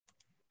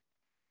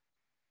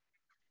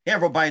Hey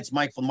everybody, it's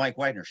Mike from the Mike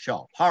Wagner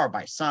Show, powered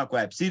by Sonic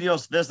Web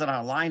Studios. Visit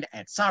online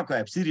at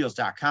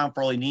sonicwebstudios.com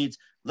for all your needs.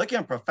 Looking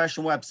at a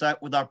professional website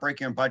without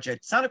breaking your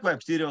budget, Sonic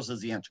Web Studios is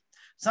the answer.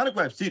 Sonic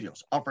Web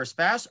Studios offers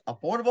fast,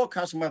 affordable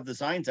custom web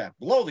designs that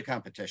blow the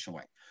competition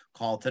away.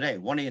 Call today,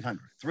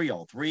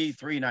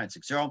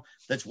 1-800-303-3960.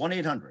 That's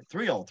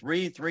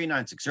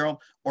 1-800-303-3960,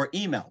 or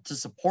email to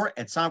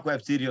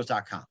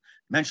support@sonicwebstudios.com.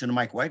 Mention the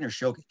Mike Wagner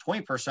Show, get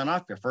 20%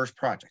 off your first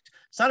project.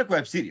 Sonic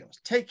Web Studios,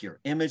 take your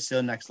image to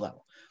the next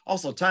level.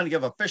 Also, time to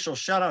give official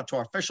shout out to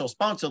our official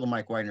sponsor of the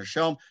Mike Wagner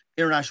Show,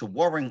 international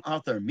warring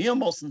author Mia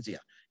Molson-Zia.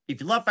 If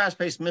you love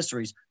fast-paced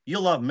mysteries,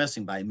 you'll love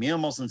Missing by Mia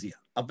Molson-Zia,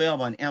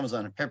 available on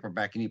Amazon in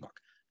paperback and ebook.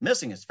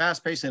 Missing is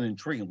fast-paced and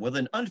intriguing with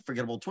an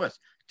unforgettable twist.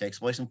 It takes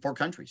place in 4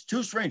 countries,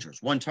 2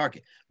 strangers, 1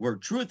 target, where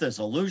truth is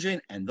illusion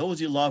and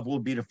those you love will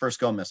be the first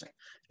go missing.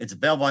 It's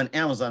available on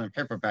Amazon in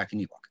paperback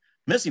and ebook.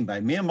 Missing by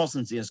Mia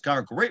Molson-Zia has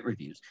got great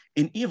reviews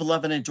and even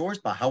been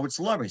endorsed by Howard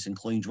celebrities,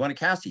 including Joanna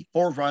Cassidy,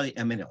 Ford Riley,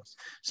 and many others.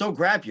 So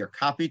grab your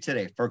copy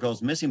today for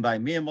Goes Missing by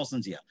Mia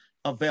Molson-Zia,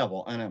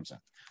 available on Amazon.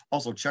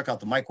 Also, check out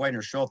the Mike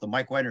Wagner Show at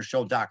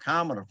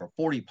themikewagnershow.com on over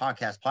 40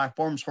 podcast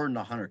platforms heard in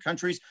 100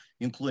 countries,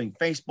 including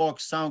Facebook,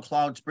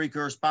 SoundCloud,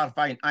 Spreaker,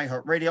 Spotify, and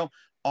iHeartRadio.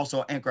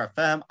 Also, Anchor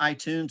FM,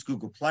 iTunes,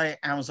 Google Play,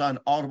 Amazon,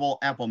 Audible,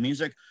 Apple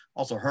Music.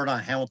 Also heard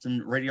on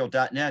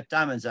HamiltonRadio.net,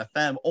 Diamonds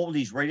FM,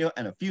 Oldies Radio,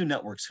 and a few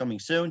networks coming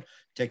soon.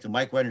 Take the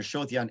Mike Wagner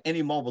Show with you on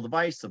any mobile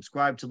device.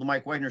 Subscribe to the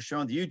Mike Wagner Show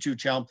on the YouTube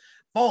channel.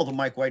 Follow the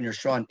Mike Wagner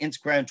Show on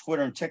Instagram,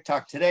 Twitter, and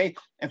TikTok today.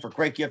 And for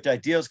great gift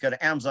ideas, go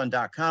to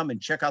Amazon.com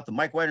and check out the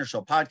Mike Wagner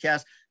Show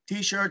podcast.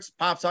 T-shirts,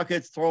 pop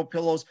sockets, throw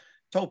pillows,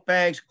 tote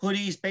bags,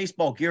 hoodies,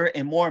 baseball gear,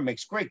 and more.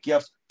 Makes great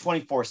gifts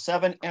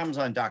 24/7.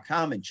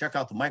 Amazon.com and check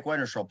out the Mike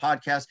Wagner Show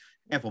podcast.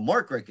 And for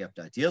more great gift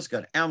ideas,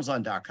 go to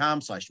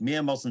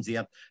Amazon.com/Mia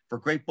Molson-Zia for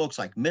great books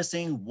like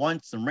Missing,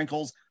 Once, and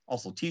Wrinkles.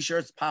 Also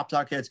T-shirts, pop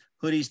sockets,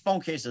 hoodies,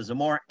 phone cases, and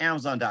more.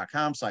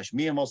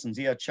 Amazon.com/Mia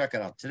Molson-Zia. Check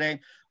it out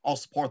today. I'll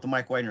support the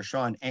Mike Wagner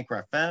Show on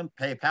Anchor FM,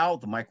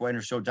 PayPal,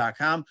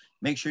 themikewagnershow.com.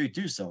 Make sure you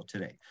do so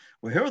today.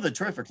 We're here with a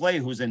terrific lady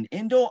who's an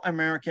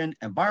Indo-American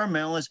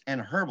environmentalist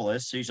and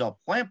herbalist. She's a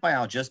plant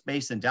biologist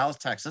based in Dallas,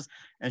 Texas,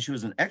 and she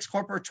was an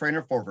ex-corporate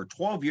trainer for over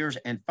 12 years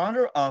and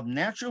founder of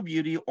Natural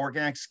Beauty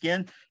Organic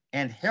Skin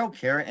and Hair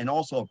Care, and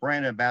also a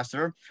brand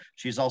ambassador.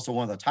 She's also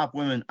one of the top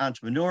women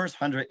entrepreneurs,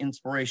 100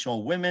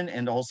 inspirational women,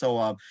 and also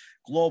a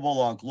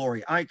global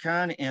glory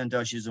icon. And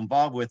she's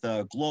involved with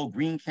Glow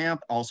Green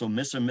Camp, also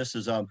Mr. and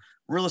Mrs.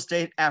 Real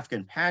Estate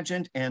African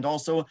Pageant, and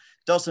also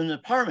does some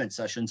empowerment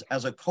sessions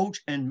as a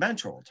coach and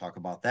mentor. We'll talk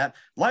about that.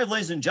 Live,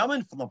 ladies and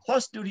gentlemen, from the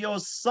Plus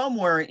Studios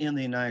somewhere in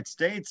the United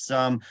States,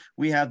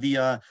 we have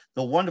the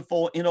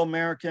wonderful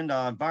Indo-American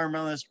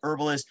environmentalist,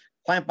 herbalist,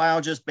 plant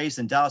biologist based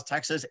in Dallas,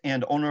 Texas,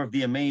 and owner of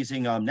the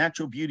amazing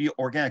Natural Beauty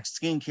Organic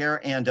Skincare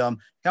and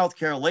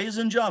Healthcare. Ladies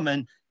and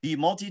gentlemen, the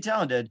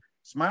multi-talented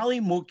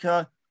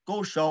Smilymutkah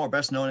Ghoshal, or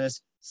best known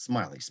as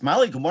Smiley.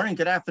 Smiley, good morning,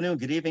 good afternoon,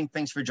 good evening.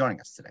 Thanks for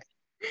joining us today.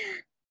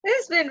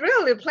 It's been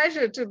really a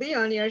pleasure to be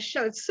on your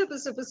show. It's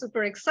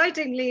super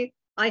excitingly.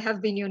 I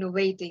have been,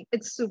 waiting.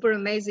 It's super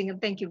amazing,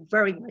 and thank you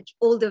very much,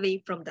 all the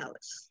way from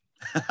Dallas.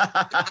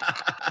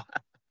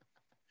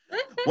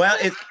 Well,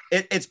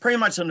 it's pretty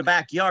much in the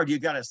backyard. You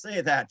got to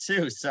say that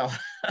too. So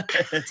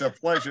it's a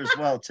pleasure as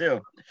well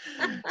too.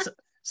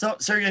 So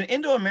you're an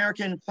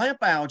Indo-American plant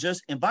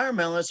biologist,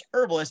 environmentalist,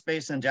 herbalist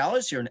based in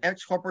Dallas. You're an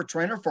ex-corporate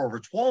trainer for over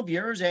 12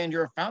 years, and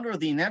you're a founder of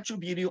the Natural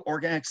Beauty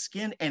Organic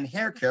Skin and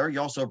Hair Care.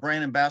 You're also a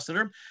brand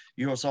ambassador.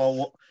 You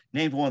also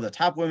named one of the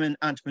top women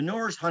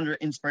entrepreneurs, 100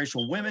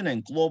 inspirational women,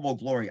 and global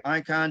glory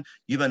icon.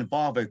 You've been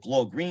involved with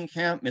Glow Green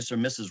Camp, Mr.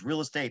 and Mrs.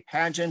 Real Estate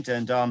Pageant,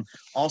 and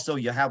also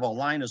you have a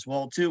line as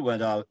well too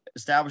with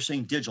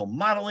establishing digital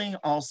modeling,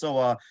 also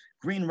a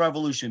Green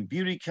Revolution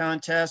Beauty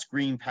Contest,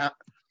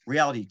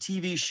 reality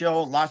TV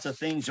show, lots of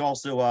things. You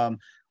also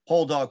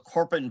hold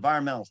corporate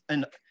environmental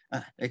and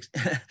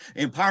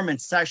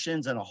empowerment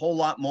sessions and a whole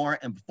lot more.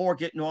 And before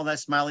getting to all that,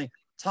 Smiley,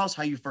 tell us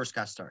how you first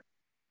got started.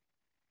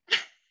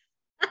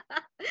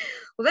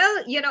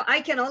 Well,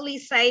 I can only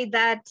say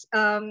that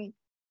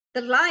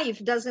the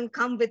life doesn't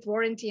come with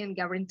warranty and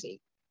guarantee.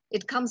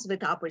 It comes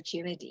with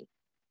opportunity.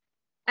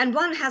 And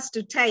one has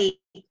to take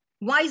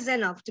wise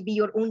enough to be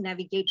your own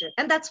navigator.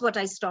 And that's what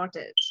I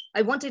started.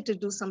 I wanted to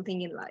do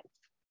something in life.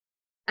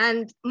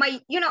 And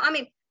my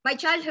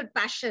childhood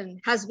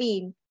passion has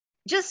been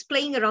just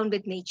playing around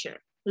with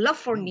nature, love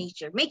for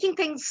nature, making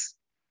things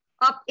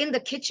up in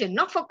the kitchen,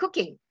 not for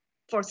cooking,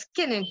 for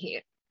skin and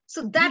hair.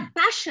 So that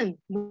passion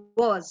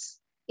was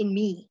in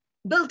me,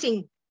 built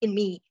in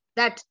me,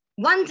 that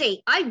one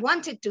day I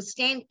wanted to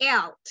stand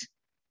out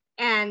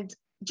and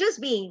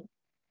just being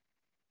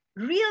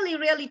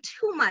really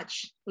too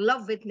much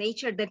love with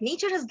nature, that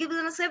nature has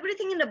given us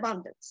everything in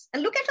abundance.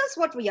 And look at us,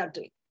 what we are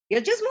doing. We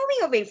are just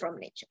moving away from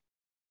nature.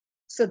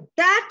 So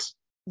that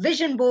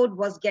vision board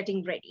was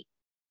getting ready.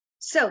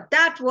 So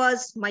that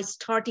was my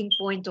starting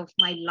point of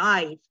my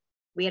life,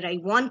 where I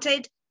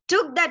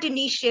took that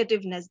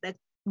initiativeness that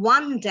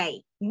one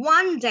day,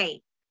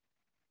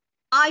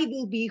 I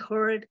will be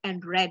heard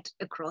and read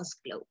across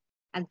globe.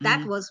 And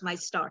that was my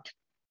start.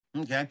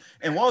 Okay.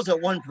 And what was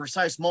that one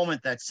precise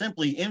moment that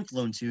simply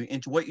influenced you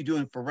into what you're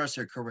doing for the rest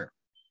of your career?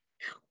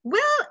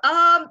 Well,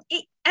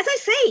 as I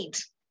said,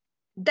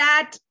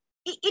 that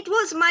it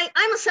was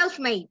I'm a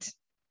self-made,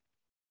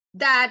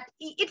 that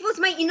it was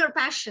my inner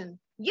passion,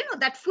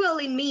 that fuel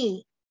in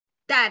me,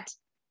 that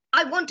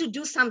I want to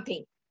do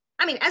something.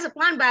 I mean, as a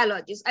plant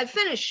biologist, I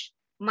finished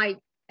my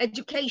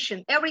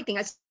education, everything.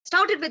 I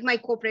started with my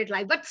corporate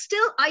life, but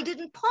still I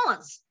didn't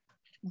pause.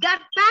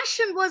 That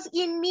passion was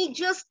in me,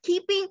 just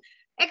keeping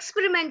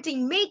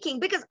experimenting, making,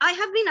 because I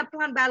have been a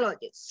plant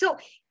biologist. So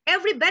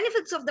every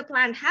benefits of the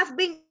plant have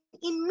been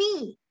in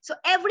me. So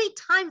every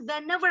time,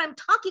 whenever I'm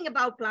talking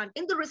about plant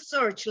in the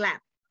research lab,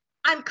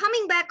 I'm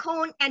coming back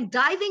home and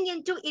diving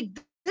into it.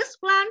 This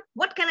plant,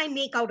 what can I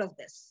make out of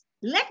this?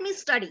 Let me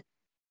study.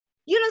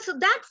 So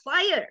that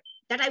fire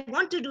that I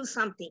want to do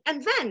something.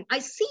 And when I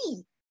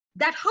see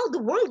that how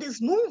the world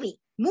is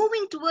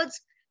moving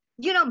towards,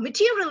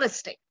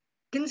 materialistic,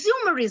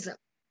 consumerism,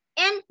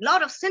 and a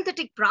lot of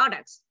synthetic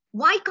products,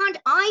 why can't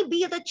I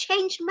be the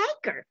change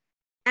maker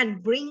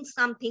and bring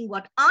something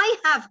what I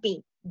have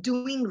been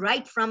doing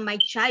right from my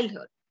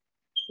childhood,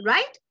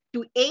 right?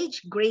 To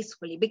age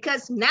gracefully,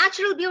 because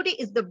natural beauty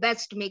is the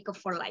best makeup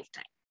for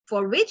lifetime,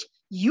 for which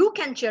you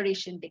can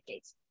cherish in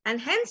decades.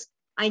 And hence,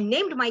 I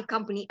named my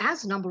company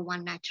as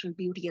 #1 Natural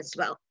Beauty as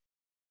well.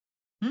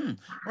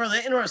 Really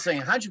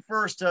interesting. How'd you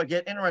first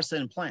get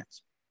interested in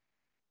plants?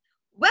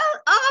 Well,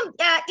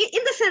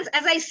 in the sense,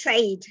 as I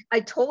said, I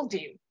told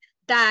you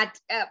that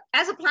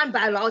as a plant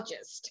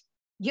biologist,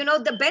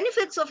 the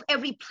benefits of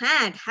every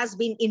plant has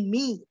been in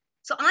me.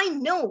 So I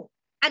know,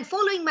 and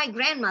following my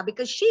grandma,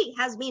 because she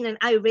has been an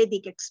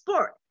Ayurvedic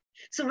expert.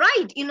 So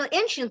right,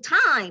 ancient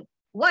time,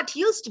 what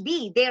used to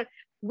be, there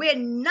were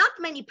not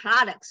many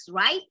products,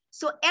 right?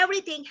 So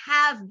everything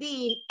have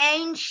been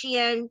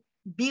ancient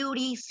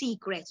beauty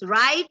secrets,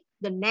 right?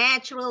 The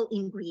natural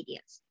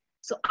ingredients.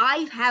 So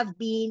I have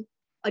been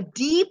a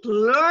deep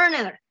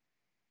learner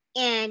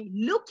and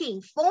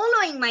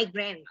following my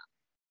grandma,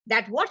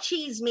 that what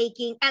she is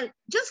making, and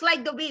just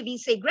like the way we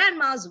say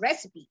grandma's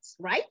recipes,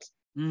 right?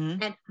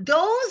 And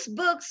those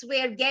books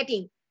were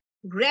getting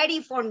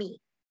ready for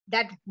me,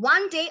 that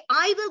one day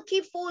I will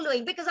keep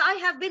following, because I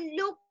have been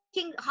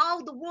looking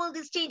how the world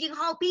is changing,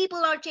 how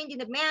people are changing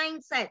the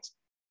mindset,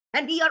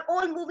 and we are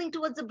all moving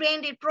towards the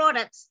branded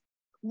products.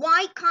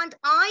 Why can't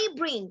I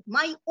bring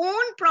my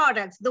own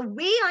products the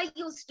way I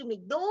used to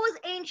make those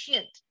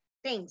ancient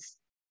things?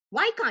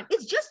 Why can't?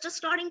 It's just a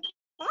starting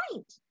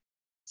point.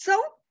 So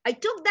I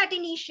took that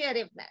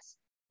initiativeness,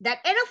 that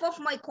enough of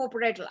my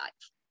corporate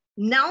life.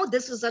 Now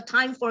this is a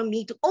time for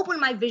me to open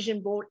my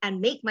vision board and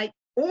make my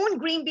own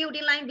green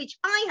beauty line, which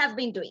I have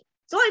been doing.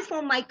 So I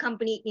formed my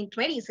company in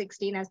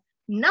 2016 as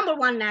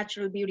 #1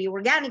 Natural Beauty,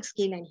 organic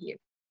skin and hair.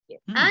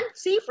 And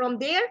see, from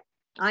there,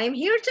 I am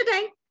here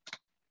today.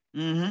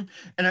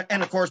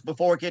 And of course,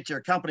 before we get to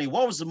your company,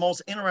 what was the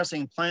most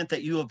interesting plant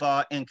that you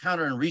have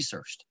encountered and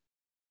researched?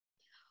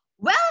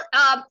 Well,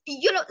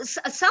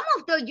 some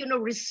of the,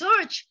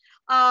 research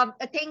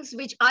things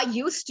which I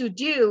used to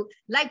do,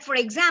 like, for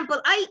example,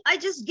 I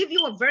just give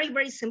you a very,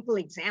 very simple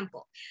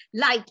example.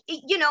 Like,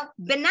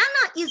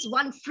 banana is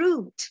one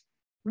fruit,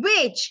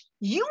 which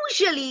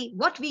usually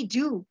what we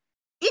do,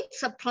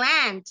 it's a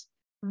plant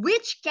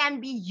which can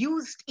be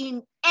used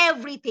in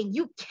everything.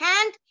 You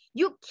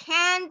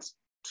can't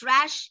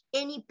trash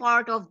any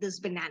part of this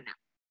banana,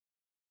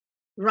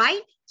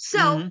 right?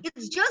 So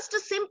it's just a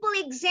simple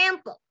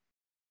example.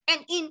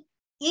 And in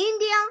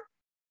India,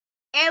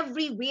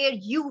 everywhere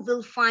you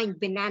will find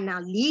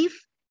banana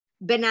leaf,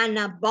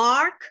 banana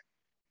bark,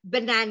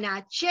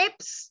 banana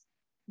chips,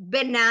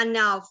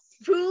 banana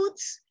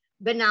fruits,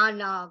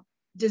 banana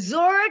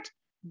dessert,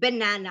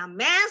 banana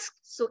mask.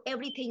 So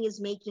everything is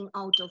making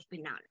out of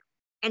banana.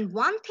 And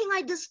one thing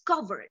I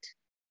discovered,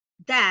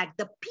 that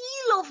the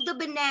peel of the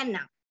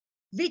banana,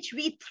 which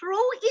we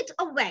throw it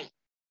away,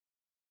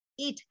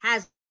 it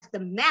has the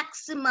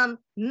maximum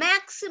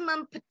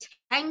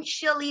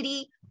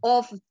potentiality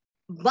of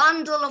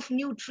bundle of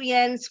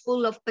nutrients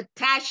full of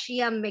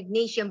potassium,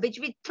 magnesium, which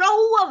we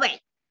throw away.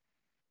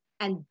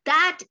 And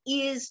that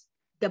is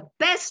the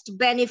best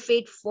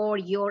benefit for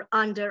your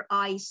under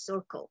eye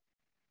circle.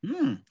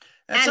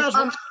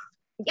 That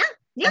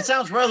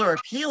sounds rather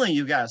appealing,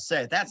 you guys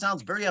say. That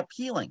sounds very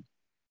appealing.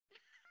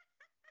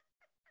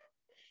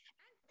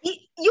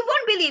 You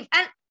won't believe.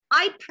 And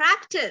I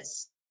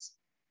practice.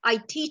 I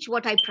teach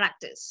what I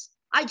practice.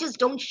 I just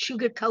don't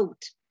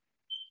sugarcoat.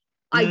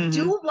 I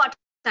do what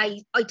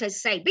I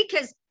say,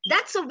 because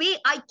that's the way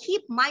I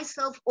keep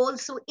myself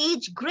also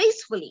age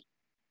gracefully.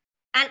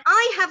 And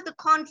I have the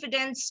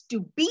confidence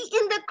to be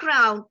in the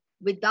crowd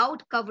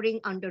without covering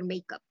under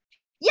makeup.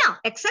 Yeah,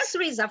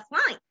 accessories are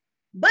fine.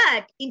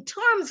 But in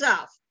terms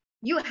of,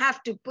 you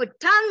have to put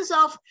tons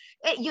of,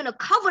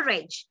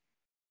 coverage,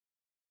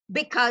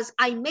 because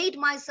I made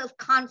myself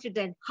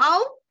confident.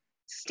 How?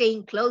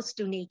 Staying close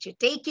to nature,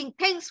 taking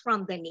things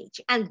from the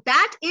nature. And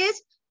that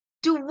is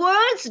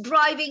towards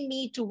driving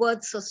me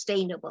towards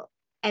sustainable.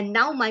 And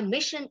now my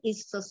mission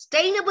is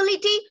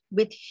sustainability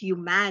with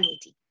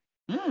humanity.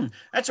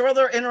 That's a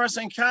rather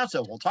interesting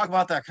concept. We'll talk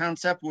about that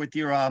concept with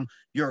your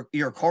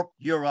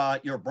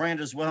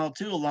brand as well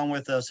too, along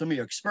with some of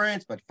your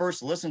experience. But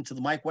first, listen to the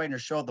Mike Wagner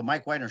Show, the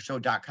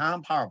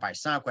MikeWagnerShow.com, powered by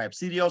SonicWeb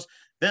Studios.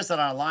 Visit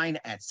online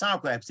at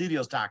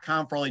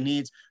SonicWebStudios.com for all your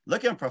needs.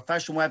 Look at a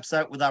professional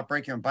website without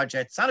breaking your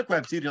budget.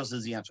 SonicWeb Studios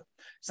is the answer.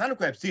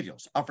 SonicWeb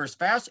Studios offers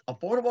fast,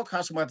 affordable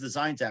custom web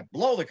designs that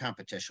blow the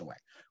competition away.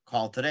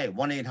 Call today,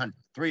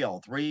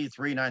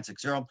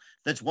 1-800-303-3960.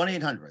 That's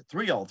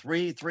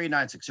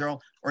 1-800-303-3960,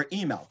 or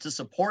email to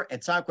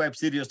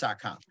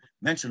support@SonicWebStudios.com.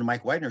 Mention the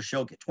Mike Wagner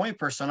Show, get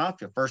 20%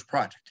 off your first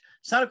project.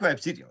 Sonic Web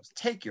Studios,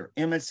 take your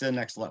image to the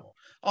next level.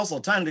 Also,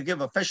 time to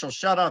give official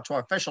shout out to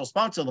our official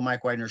sponsor of the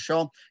Mike Wagner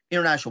Show,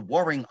 international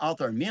warring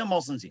author Mia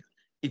Molson-Zia.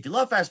 If you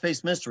love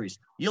fast-paced mysteries,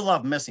 you'll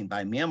love Missing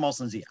by Mia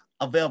Molson-Zia,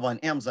 available on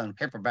Amazon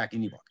paperback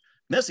and ebook.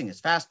 Missing is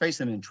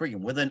fast-paced and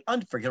intriguing with an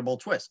unforgettable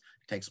twist.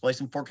 It takes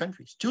place in 4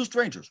 countries, 2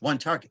 strangers, 1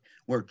 target,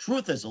 where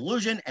truth is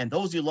illusion and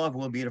those you love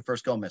will be the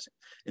first go missing.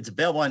 It's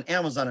available on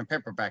Amazon and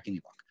paperback and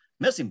ebook.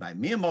 Missing by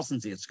Mia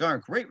Molson-Zia. It's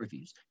garnered great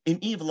reviews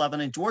and even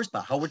 11 endorsed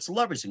by Howard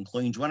celebrities,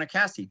 including Joanna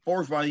Cassidy,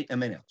 Forbes, Riley, and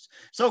many others.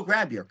 So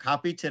grab your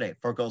copy today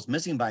for it goes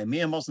Missing by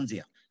Mia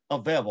Molson-Zia,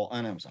 available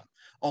on Amazon.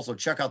 Also,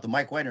 check out the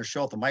Mike Wagner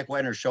Show at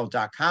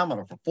themikewagnershow.com on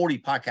over 40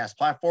 podcast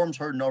platforms,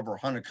 heard in over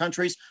 100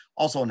 countries.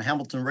 Also on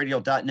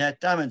HamiltonRadio.net,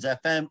 Diamonds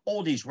FM,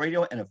 Oldies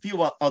Radio, and a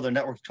few other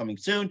networks coming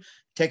soon.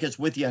 Take us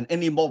with you on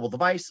any mobile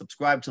device.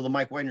 Subscribe to the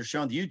Mike Wagner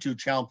Show on the YouTube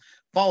channel.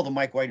 Follow the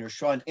Mike Wagner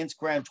Show on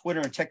Instagram,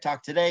 Twitter, and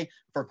TikTok today.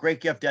 For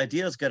great gift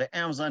ideas, go to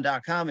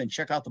Amazon.com and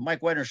check out the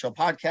Mike Wagner Show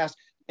podcast.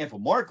 And for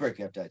more great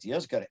gift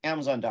ideas, go to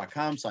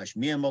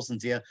Amazon.com/Mia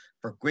Molson-Zia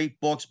for great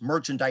books,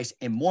 merchandise,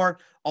 and more.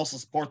 Also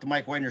support the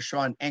Mike Wagner Show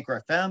on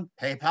Anchor FM,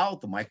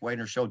 PayPal,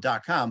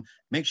 themikewagnershow.com.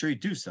 Make sure you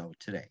do so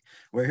today.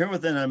 We're here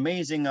with an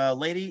amazing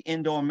lady,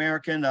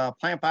 Indo-American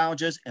plant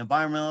biologist,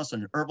 environmentalist,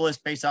 and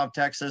herbalist based out of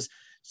Texas,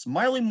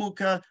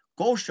 Smilymutkah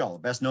Ghoshal,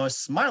 best known as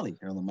Smiley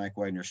here on the Mike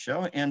Wagner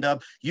Show. And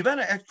you've been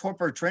an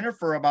ex-corporate trainer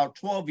for about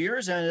 12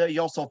 years, and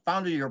you also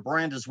founded your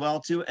brand as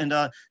well, too. And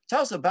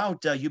tell us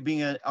about you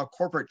being a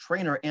corporate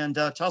trainer, and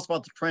tell us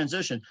about the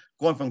transition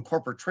going from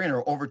corporate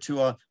trainer over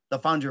to the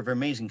founder of your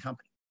amazing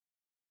company.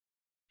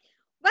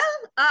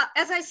 Well,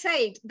 as I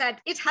said,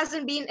 that it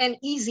hasn't been an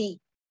easy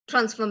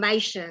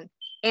transformation.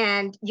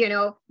 And,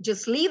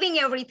 just leaving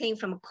everything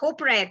from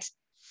corporate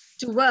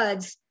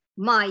towards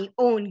my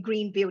own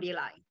green beauty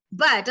line.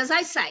 But as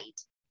I said,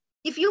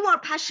 if you are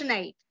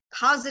passionate,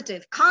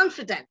 positive,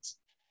 confident,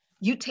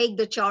 you take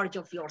the charge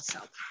of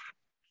yourself.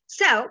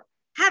 So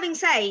having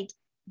said,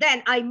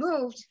 then I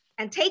moved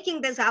and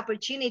taking this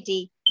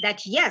opportunity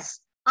that,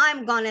 yes,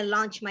 I'm going to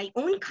launch my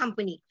own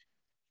company,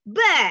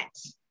 but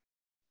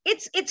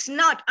it's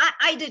not,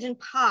 I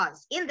didn't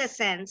pause in the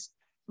sense,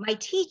 my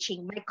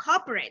teaching, my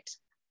corporate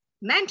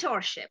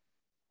mentorship,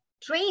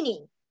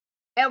 training,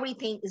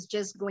 everything is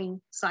just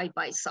going side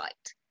by side.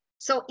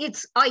 So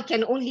I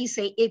can only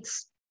say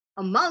it's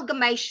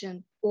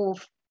amalgamation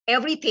of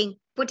everything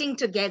putting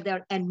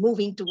together and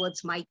moving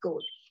towards my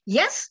goal.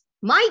 Yes,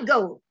 my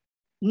goal,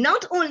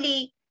 not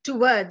only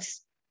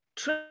towards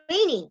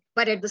training,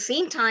 but at the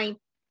same time,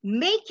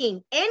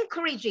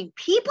 encouraging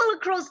people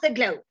across the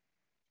globe,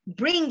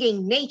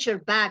 bringing nature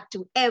back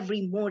to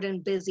every modern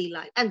busy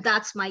life. And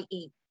that's my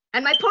aim.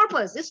 And my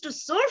purpose is to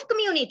serve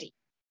community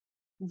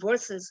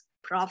versus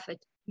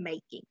profit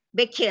making.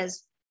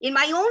 Because in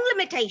my own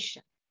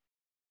limitation,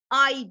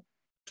 I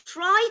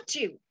try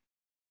to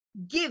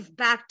give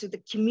back to the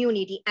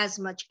community as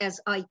much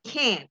as I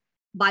can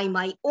by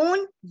my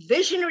own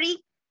visionary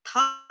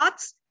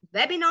thoughts,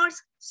 webinars,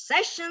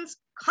 sessions,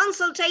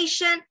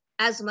 consultation,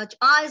 as much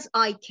as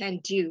I can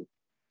do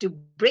to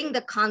bring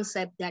the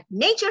concept that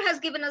nature has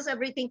given us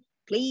everything.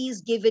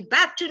 Please give it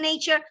back to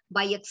nature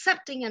by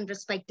accepting and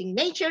respecting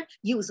nature,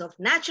 use of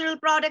natural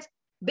products,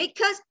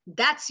 because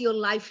that's your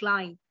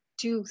lifeline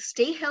to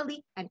stay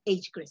healthy and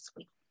age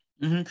gracefully.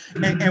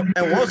 Mm-hmm.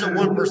 And was it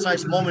one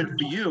precise moment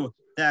for you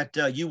that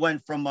you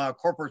went from a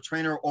corporate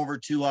trainer over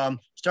to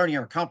starting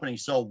your company?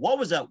 So what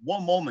was that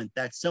one moment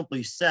that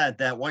simply said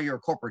that while you're a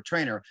corporate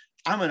trainer,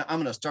 I'm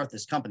gonna start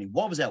this company?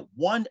 What was that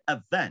one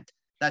event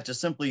that just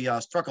simply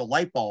struck a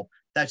light bulb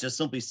that just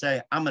simply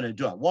say, I'm gonna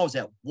do it? What was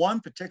that one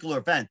particular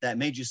event that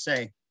made you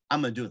say,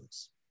 I'm gonna do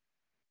this?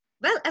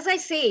 Well, as I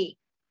say,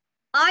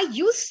 I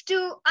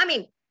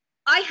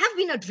have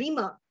been a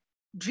dreamer,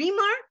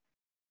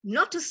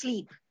 not to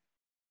sleep,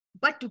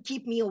 but to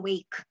keep me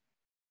awake.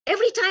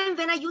 Every time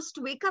when I used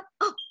to wake up,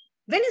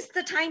 when is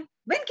the time?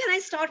 When can I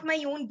start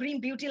my own green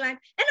beauty line?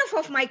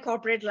 Enough of my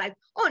corporate life.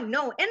 Oh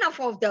no, enough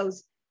of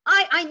those.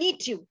 I need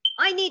to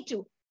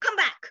come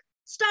back,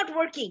 start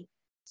working,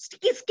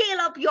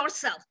 scale up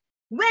yourself.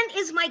 When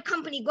is my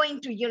company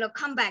going to,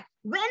 come back?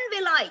 When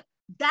will I?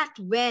 That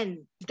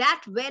when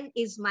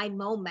is my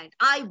moment.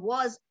 I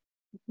was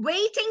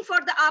waiting for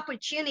the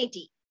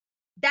opportunity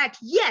that,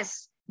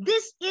 yes,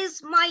 this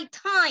is my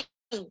time.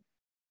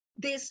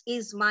 This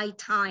is my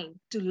time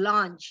to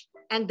launch.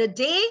 And the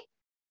day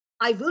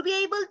I will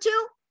be able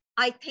to,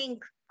 I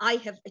think I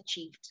have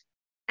achieved.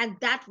 And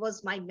that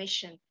was my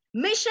mission.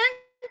 Mission,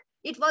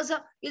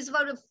 is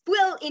about a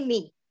will in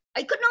me.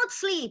 I could not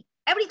sleep.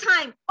 Every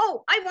time,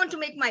 oh, I want to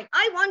make mine.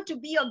 I want to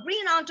be a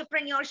green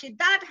entrepreneurship.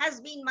 That has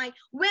been my,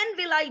 when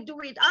will I do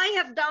it? I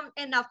have done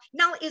enough.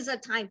 Now is the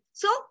time.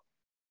 So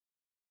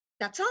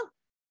that's all.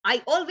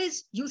 I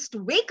always used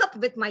to wake up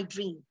with my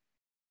dream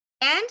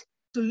and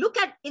to look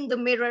at in the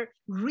mirror,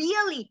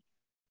 really,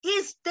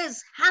 is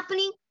this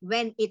happening?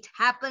 When it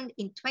happened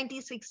in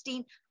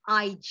 2016,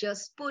 I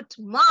just put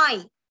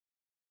my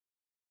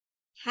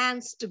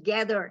hands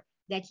together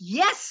that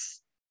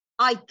yes,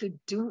 I could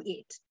do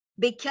it,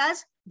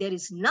 because there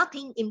is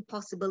nothing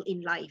impossible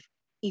in life.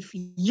 If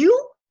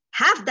you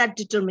have that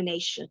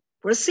determination,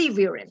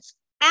 perseverance,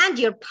 and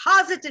your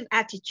positive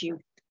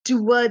attitude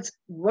towards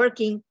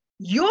working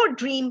your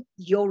dream,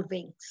 your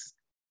wings.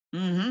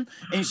 And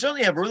you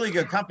certainly have a really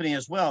good company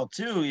as well,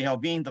 too,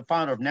 being the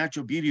founder of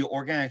Natural Beauty,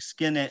 Organic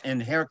Skin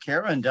and Hair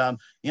Care. And,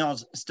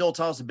 still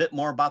tell us a bit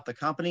more about the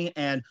company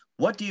and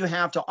what do you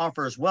have to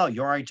offer as well?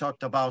 You already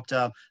talked about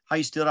how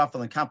you stood off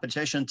in the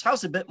competition. Tell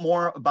us a bit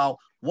more about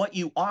what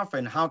you offer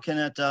and how can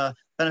it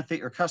benefit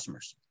your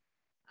customers?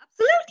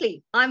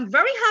 Absolutely. I'm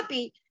very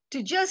happy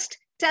to just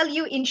tell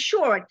you in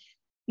short.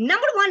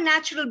 Number one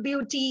natural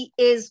beauty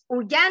is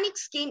organic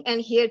skin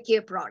and hair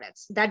care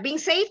products. That being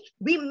said,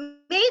 we make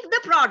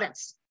the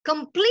products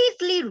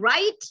completely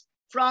right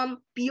from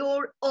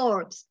pure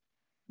herbs.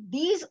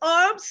 These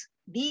herbs,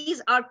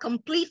 these are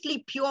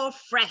completely pure,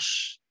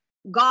 fresh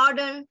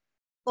garden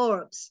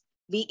herbs.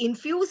 We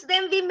infuse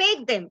them, we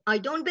make them. I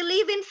don't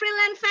believe in frill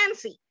and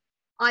fancy.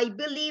 I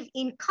believe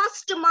in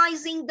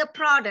customizing the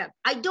product.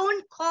 I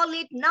don't call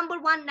it number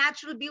one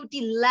natural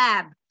beauty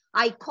lab.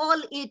 I call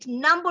it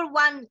number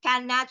one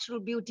natural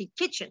beauty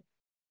kitchen.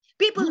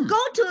 People go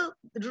to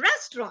the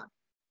restaurant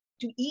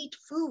to eat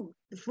food,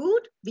 the food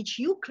which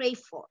you crave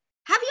for.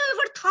 Have you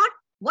ever thought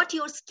what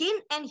your skin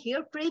and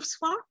hair craves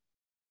for?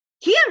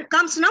 Here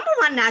comes number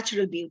one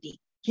natural beauty.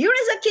 Here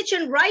is a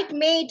kitchen right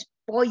made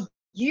for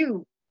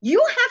you.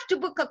 You have to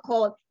book a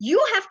call.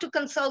 You have to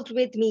consult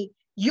with me.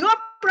 Your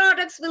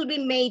products will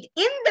be made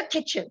in the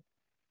kitchen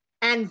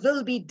and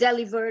will be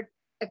delivered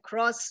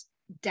across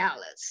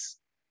Dallas.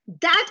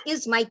 That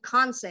is my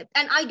concept.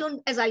 And I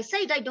don't, as I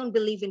said, I don't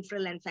believe in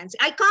frill and fancy.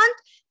 I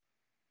can't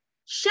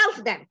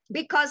shelf them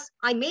because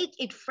I make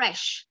it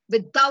fresh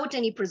without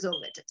any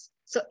preservatives.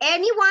 So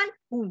anyone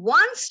who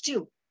wants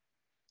to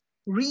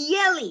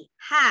really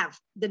have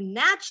the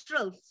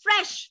natural,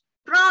 fresh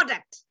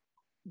product,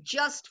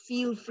 just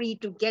feel free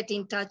to get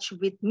in touch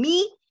with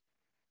me.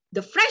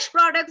 The fresh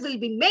product will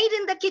be made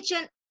in the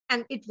kitchen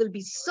and it will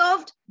be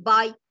served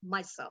by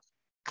myself.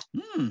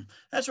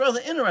 That's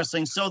really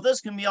interesting. So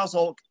this can be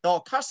also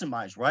all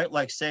customized, right?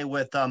 Like say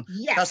with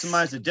yes.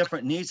 Customized to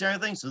different needs and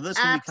everything. So this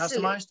can be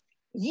customized?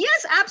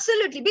 Yes,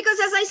 absolutely. Because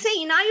as I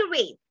say in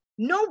Ayurveda,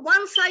 no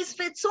one size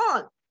fits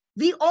all.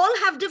 We all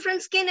have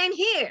different skin and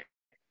hair.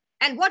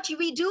 And what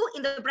we do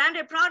in the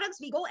branded products,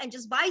 we go and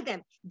just buy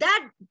them.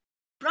 That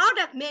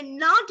product may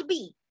not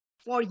be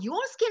for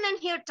your skin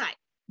and hair type.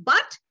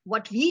 But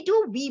what we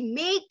do, we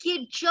make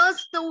it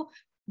just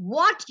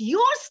what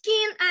your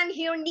skin and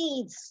hair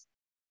needs.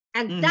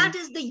 And that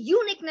is the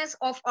uniqueness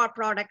of our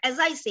product. As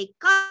I say,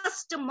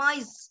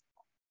 customize.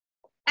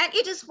 And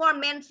it is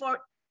meant for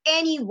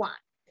anyone.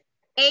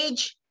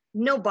 Age,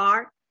 no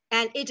bar.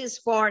 And it is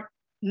for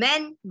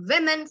men,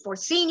 women, for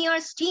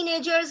seniors,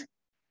 teenagers,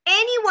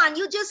 anyone.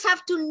 You just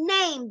have to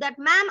name that,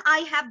 ma'am, I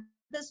have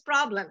this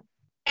problem.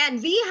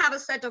 And we have a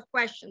set of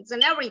questions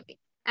and everything.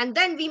 And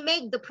then we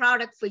make the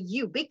product for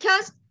you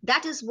because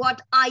that is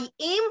what I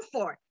aim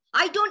for.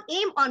 I don't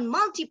aim on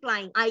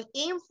multiplying. I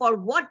aim for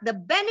what the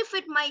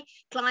benefit my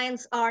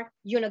clients are,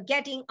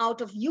 getting out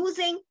of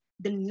using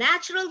the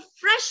natural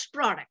fresh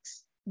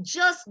products,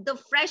 just the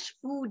fresh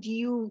food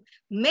you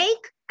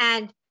make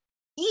and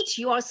eat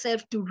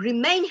yourself to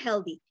remain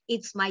healthy.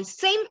 It's my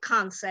same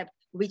concept,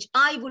 which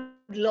I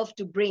would love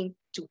to bring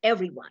to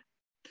everyone.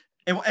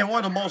 And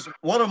what are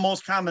the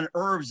most common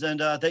herbs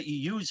and that you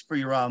use for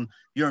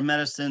your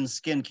medicine,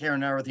 skincare,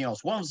 and everything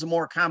else? What is the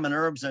more common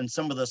herbs and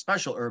some of the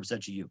special herbs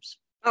that you use?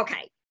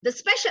 Okay,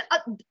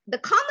 the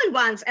common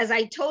ones, as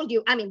I told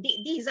you, I mean,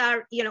 these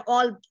are,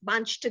 all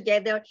bunched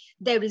together.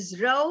 There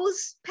is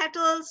rose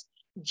petals,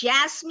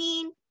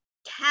 jasmine,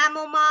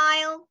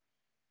 chamomile,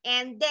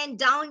 and then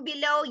down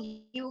below,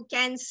 you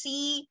can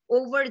see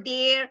over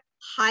there,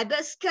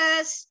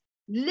 hibiscus,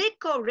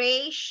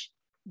 licorice.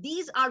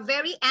 These are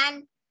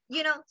and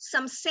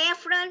some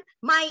saffron.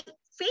 My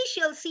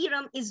facial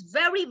serum is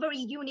very, very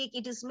unique.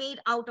 It is made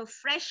out of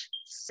fresh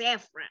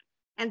saffron.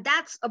 And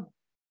that's a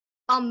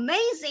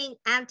amazing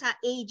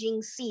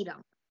anti-aging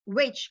serum,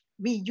 which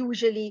we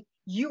usually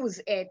use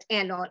it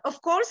and all.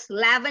 Of course,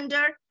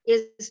 lavender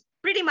is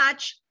pretty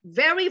much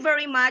very,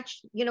 very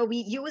much, we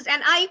use.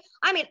 And I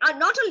mean,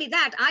 not only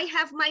that, I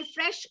have my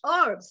fresh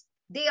herbs.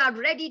 They are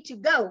ready to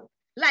go.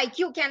 Like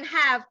you can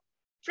have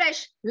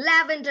fresh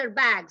lavender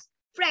bags,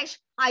 fresh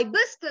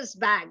hibiscus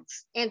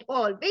bags and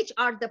all, which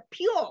are the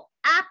pure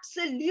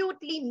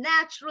absolutely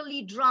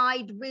naturally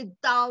dried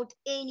without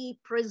any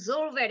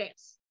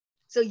preservatives.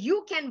 So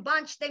you can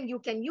bunch them, you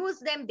can use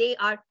them,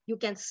 you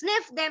can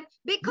sniff them,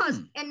 because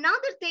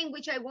another thing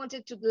which I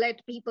wanted to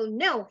let people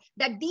know,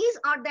 that these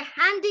are the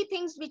handy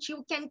things which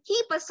you can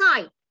keep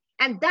aside.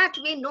 And that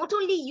way, not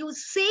only you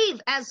save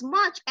as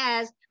much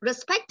as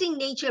respecting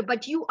nature,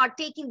 but you are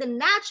taking the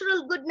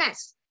natural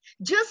goodness.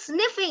 Just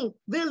sniffing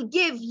will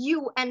give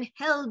you a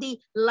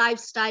healthy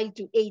lifestyle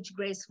to age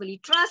gracefully.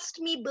 Trust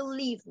me,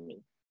 believe me.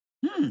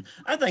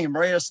 I think I'm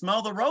ready to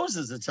smell the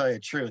roses, to tell you the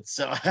truth.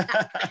 So,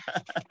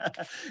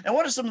 and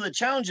what are some of the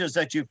challenges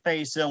that you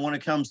face when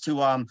it comes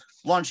to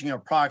launching your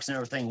products and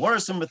everything? What are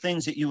some of the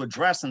things that you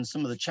address and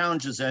some of the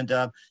challenges, and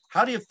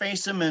how do you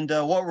face them, and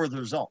what were the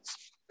results?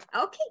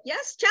 Okay,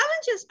 yes,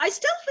 challenges. I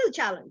still feel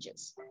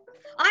challenges.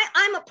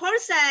 I'm a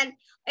person,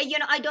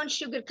 I don't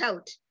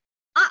sugarcoat.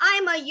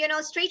 I'm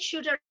a, straight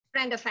shooter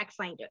and a fact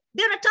finder.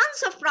 There are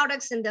tons of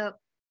products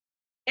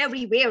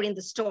everywhere in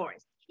the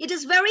stores. It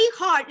is very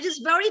hard. It is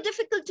very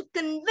difficult to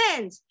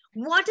convince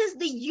what is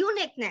the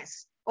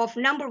uniqueness of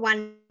number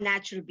one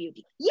natural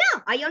beauty.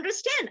 Yeah, I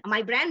understand.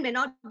 My brand may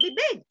not be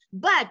big,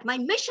 but my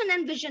mission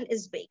and vision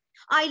is big.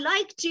 I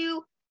like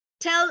to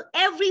tell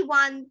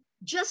everyone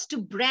just to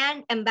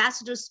brand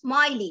Ambassador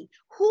Smiley.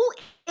 Who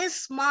is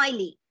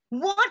Smiley?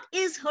 What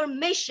is her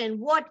mission?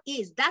 What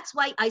is? That's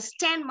why I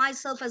stand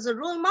myself as a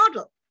role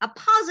model, a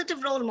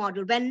positive role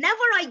model.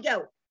 Whenever I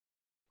go,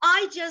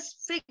 I just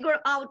figure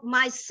out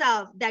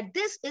myself that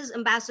this is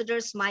Ambassador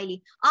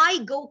Smiley. I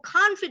go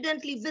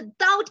confidently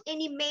without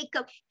any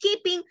makeup,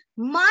 keeping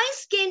my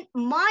skin,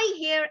 my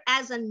hair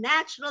as a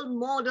natural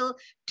model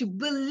to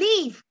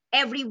believe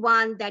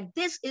everyone that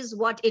this is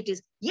what it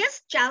is.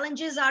 Yes,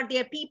 challenges are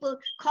there. People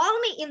call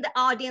me in the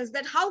audience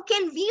that how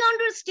can we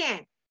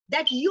understand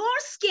that your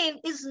skin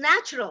is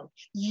natural,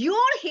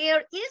 your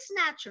hair is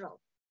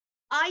natural.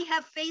 I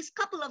have faced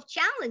a couple of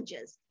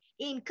challenges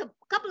in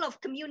couple of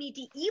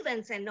community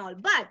events and all,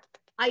 but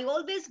I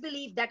always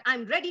believe that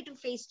I'm ready to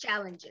face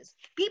challenges.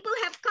 People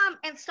have come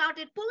and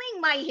started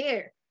pulling my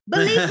hair.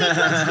 Believe me,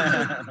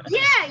 trust me.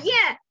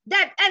 Yeah,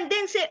 that, and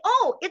then say,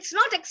 oh, it's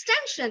not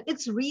extension,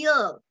 it's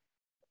real.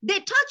 They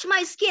touch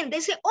my skin. They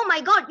say, oh my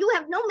God, you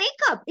have no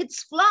makeup.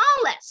 It's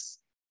flawless.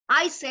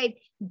 I said,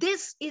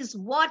 this is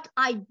what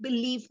I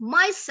believe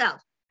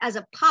myself as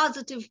a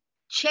positive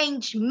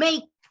change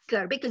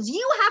maker, because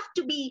you have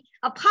to be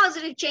a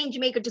positive change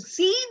maker to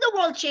see the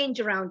world change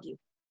around you.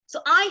 So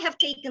I have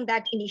taken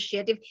that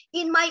initiative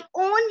in my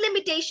own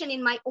limitation,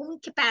 in my own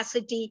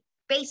capacity,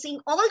 facing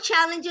all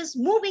challenges,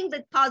 moving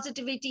with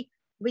positivity,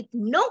 with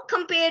no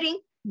comparing,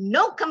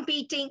 no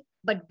competing,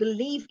 but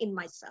believe in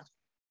myself.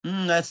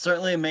 That's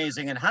certainly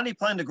amazing. And how do you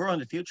plan to grow in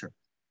the future?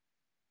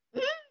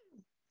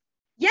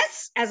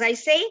 Yes, as I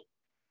say,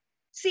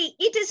 see,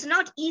 it is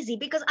not easy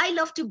because I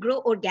love to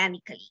grow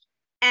organically.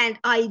 And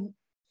I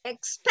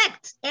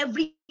expect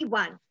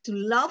everyone to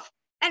love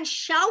and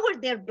shower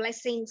their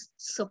blessings,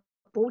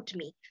 support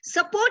me.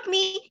 Support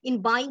me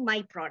in buying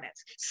my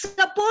products.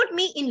 Support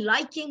me in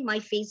liking my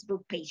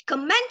Facebook page,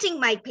 commenting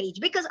my page,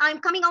 because I'm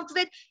coming out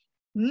with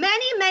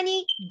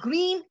many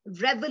green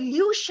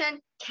revolution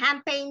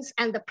campaigns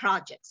and the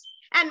projects.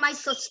 And my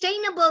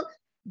sustainable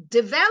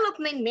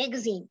development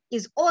magazine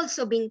is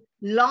also being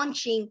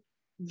launching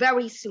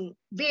very soon,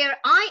 where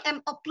I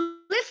am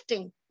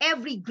uplifting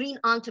every green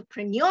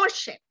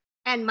entrepreneurship,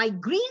 and my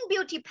green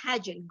beauty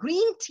pageant,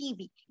 green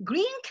TV,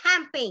 green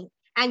campaign,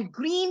 and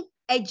green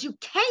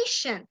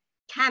education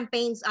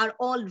campaigns are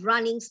all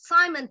running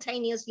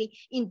simultaneously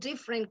in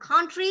different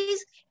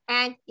countries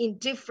and in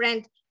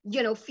different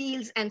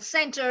fields and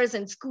centers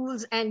and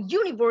schools and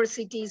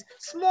universities,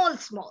 small,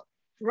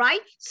 right?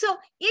 So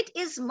it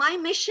is my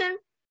mission.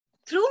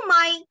 Through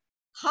my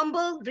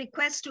humble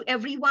request to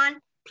everyone,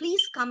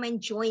 please come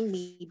and join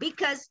me,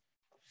 because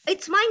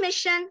it's my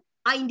mission.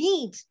 I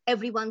need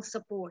everyone's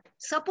support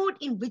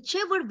in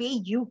whichever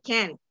way you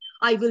can.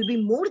 I will be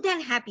more than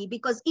happy,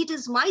 because it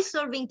is my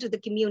serving to the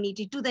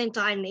community, to the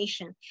entire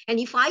nation. And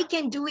if I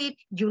can do it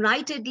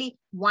unitedly,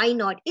 why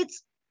not?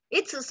 It's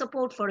a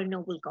support for a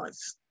noble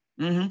cause.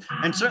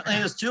 And certainly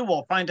is too.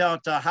 We'll find out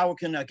how we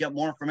can get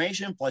more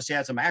information. Plus, you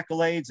had some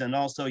accolades, and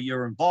also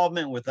your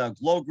involvement with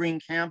Glow Green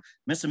Camp,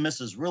 Miss and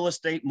Mrs. Real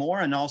Estate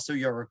more, and also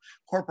your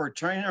corporate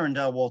trainer. And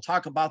we'll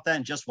talk about that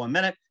in just 1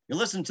 minute. You're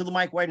listening to The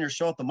Mike Wagner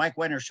Show at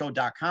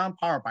themikewagnershow.com,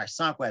 powered by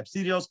SonicWeb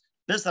Studios.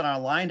 Visit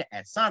online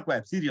at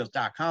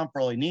sonicwebstudios.com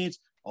for all your needs.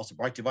 Also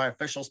brought to you by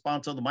official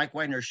sponsor, The Mike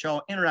Wagner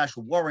Show,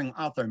 international warring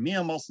author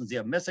Mia Molson's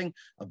The Missing,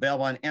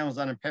 available on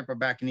Amazon and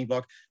paperback and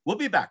ebook. We'll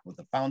be back with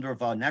the founder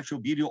of Natural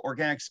Beauty,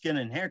 Organic Skin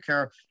and Hair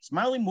Care,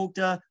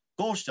 Smilymutkah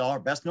Ghoshal,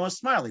 or best known as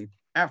Smiley,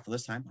 after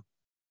this time.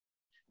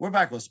 We're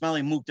back with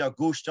Smilymutkah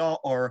Ghoshal,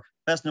 or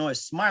best known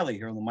as Smiley,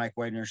 here on The Mike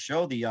Wagner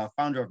Show, the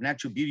founder of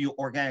Natural Beauty,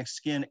 Organic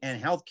Skin and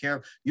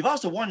Healthcare. You've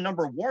also won a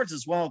number of awards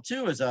as well,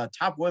 too, as a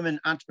top women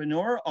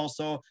entrepreneur,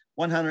 also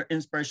 100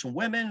 Inspirational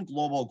Women,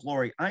 Global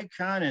Glory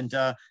Icon, and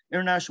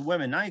International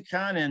Women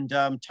Icon,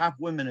 and Top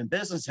Women in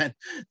Business. And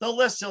the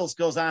list still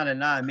goes on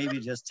and on. Maybe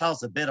just tell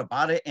us a bit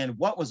about it. And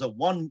what was a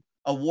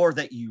award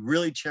that you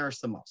really cherish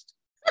the most?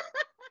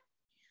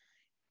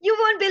 You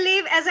won't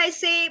believe, as I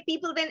say,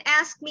 people then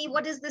ask me,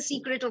 what is the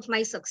secret of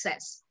my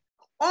success?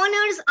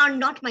 Honors are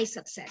not my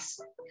success.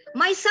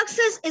 My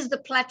success is the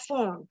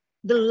platform,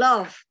 the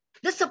love,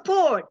 the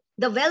support,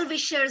 the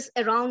well-wishers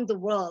around the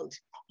world.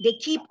 They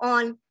keep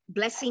on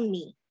blessing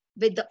me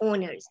with the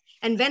honors.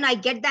 And when I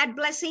get that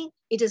blessing,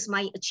 it is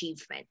my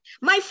achievement.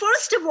 My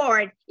first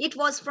award, it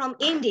was from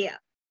India.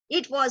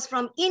 It was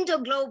from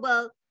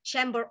Indo-Global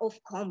Chamber of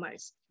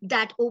Commerce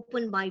that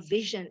opened my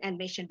vision and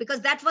mission,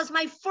 because that was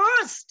my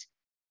first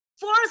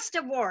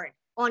award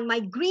on my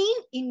green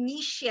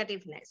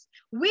initiativeness,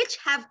 which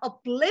have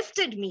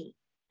uplifted me.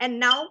 And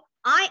now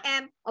I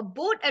am a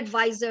board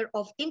advisor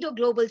of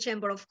Indo-Global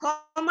Chamber of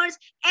Commerce.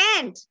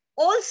 And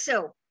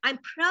also I'm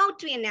proud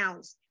to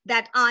announce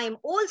that I am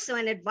also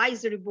an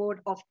advisory board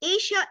of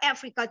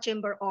Asia-Africa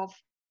Chamber of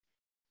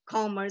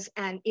Commerce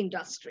and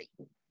Industry.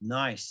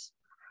 Nice.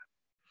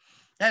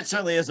 That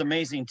certainly is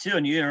amazing too.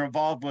 And you're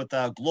involved with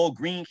Glow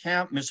Green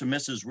Camp, Mr. and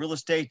Mrs. Real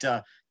Estate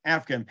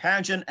African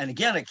Pageant. And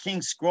again, at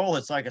King's Scroll,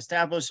 it's like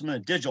establishment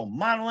of digital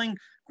modeling,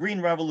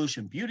 Green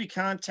Revolution Beauty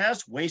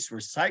Contest, Waste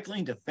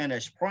Recycling to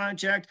Finish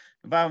Project,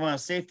 Environmental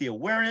Safety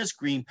Awareness,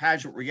 Green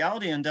Pageant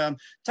Reality. And tell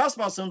us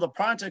about some of the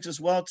projects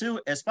as well too,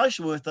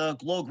 especially with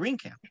Glow Green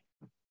Camp.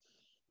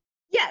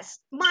 Yes,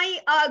 my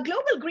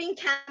Global Green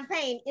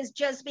campaign is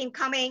just been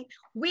coming,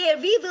 where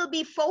we will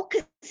be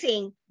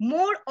focusing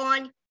more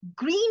on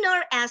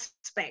greener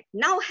aspect.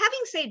 Now,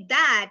 having said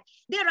that,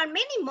 there are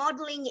many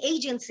modeling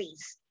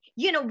agencies,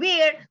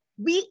 where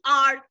we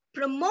are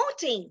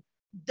promoting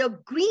the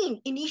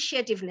green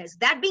initiativeness.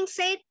 That being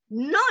said,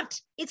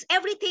 it's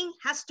everything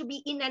has to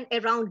be in and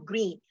around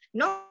green,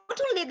 not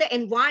only the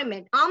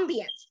environment,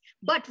 ambience,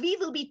 but we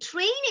will be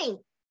training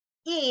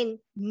in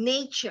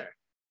nature.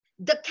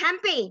 The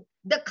campaign,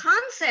 the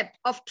concept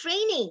of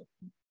training,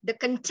 the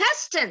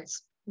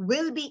contestants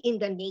will be in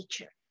the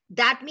nature.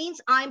 That means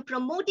I'm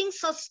promoting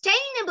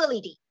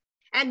sustainability.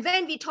 And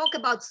when we talk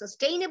about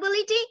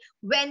sustainability,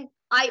 when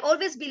I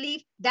always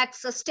believe that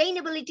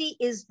sustainability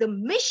is the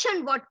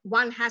mission, what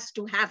one has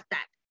to have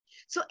that.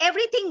 So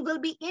everything will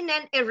be in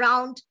and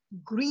around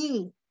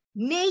green,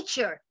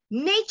 nature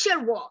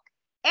walk.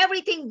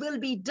 Everything will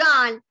be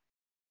done,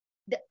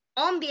 the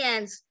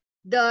ambience,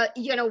 the,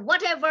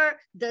 whatever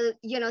the,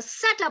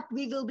 setup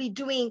we will be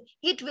doing,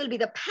 it will be,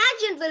 the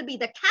pageant will be,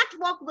 the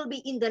catwalk will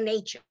be in the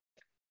nature.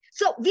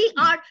 So we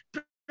are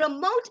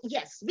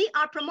we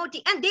are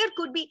promoting, and there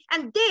could be,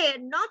 and there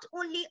not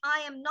only I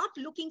am not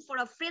looking for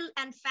a frill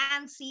and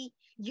fancy,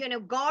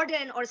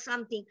 garden or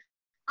something.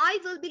 I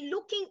will be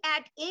looking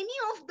at any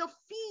of the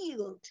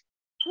field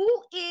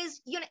who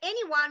is,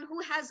 anyone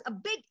who has a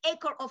big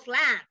acre of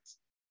land,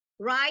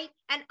 right?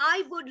 And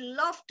I would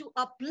love to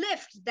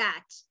uplift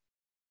that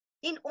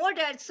in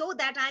order so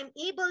that I'm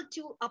able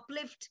to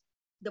uplift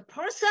the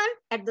person.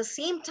 At the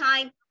same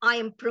time, I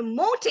am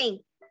promoting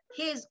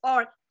his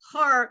or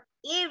her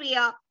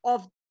area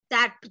of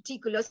that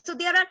particular. So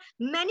there are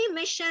many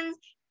missions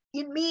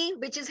in me,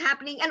 which is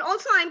happening. And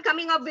also I'm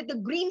coming up with the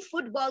Green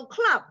Football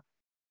Club.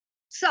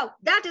 So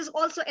that is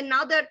also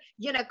another,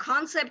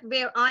 concept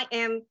where I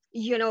am,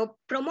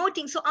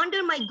 promoting. So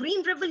under my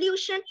Green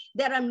Revolution,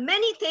 there are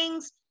many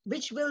things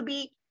which will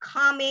be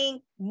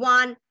coming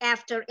one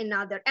after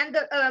another. And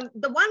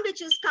the one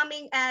which is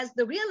coming as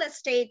the real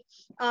estate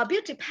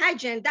beauty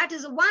pageant, that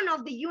is one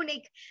of the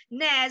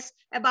uniqueness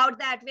about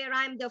that, where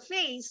I'm the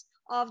face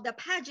of the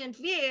pageant,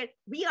 where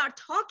we are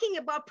talking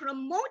about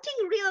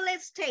promoting real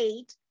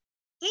estate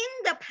in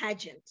the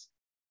pageant.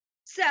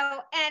 So,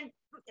 and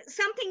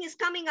something is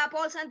coming up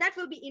also, and that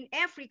will be in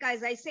Africa.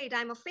 As I said,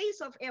 I'm a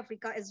face of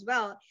Africa as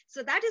well.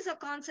 So that is a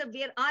concept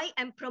where I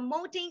am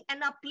promoting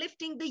and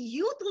uplifting the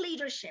youth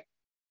leadership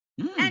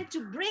and to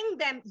bring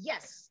them,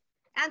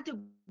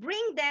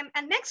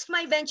 and next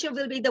my venture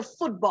will be the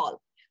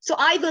football. So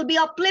I will be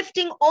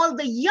uplifting all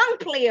the young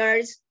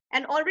players,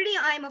 and already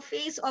I'm a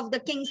face of the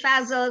King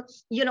Faisal,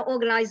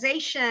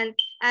 organization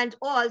and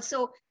all.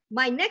 So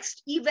my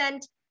next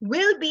event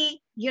will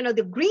be,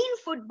 the green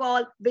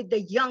football with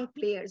the young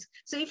players.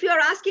 So if you are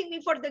asking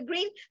me for the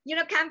green,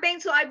 campaign,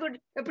 so I would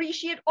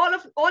appreciate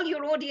all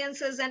your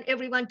audiences and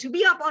everyone to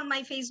be up on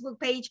my Facebook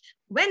page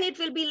when it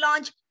will be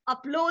launched.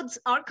 Uploads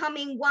are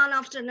coming one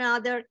after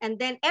another, and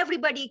then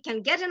everybody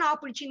can get an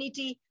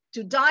opportunity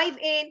to dive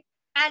in,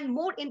 and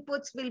more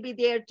inputs will be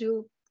there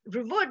to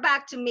revert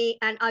back to me.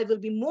 And I will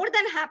be more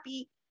than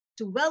happy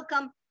to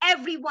welcome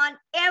everyone,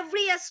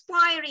 every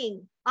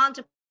aspiring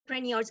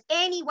entrepreneurs.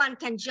 Anyone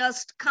can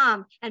just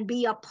come and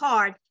be a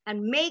part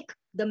and make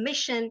the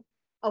mission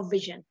a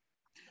vision.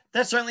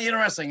 That's certainly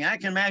interesting. I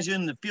can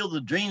imagine the Field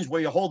of Dreams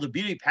where you hold the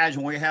beauty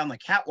pageant, where you have on the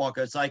catwalk.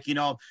 It's like,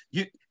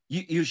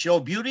 you show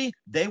beauty,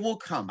 they will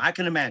come. I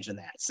can imagine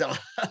that. So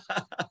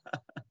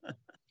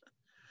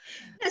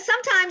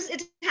sometimes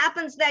it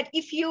happens that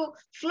if you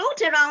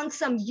float around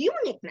some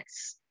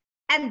uniqueness,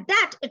 and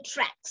that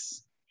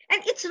attracts.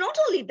 And it's not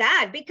only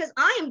that, because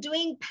I am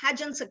doing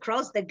pageants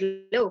across the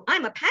globe.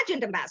 I'm a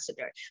pageant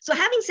ambassador. So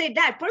having said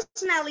that,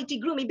 personality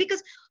grooming,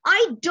 because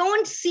I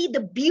don't see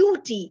the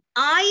beauty.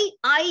 I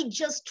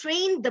just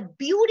train the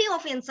beauty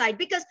of inside,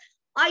 because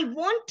I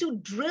want to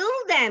drill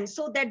them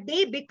so that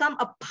they become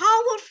a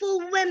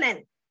powerful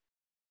women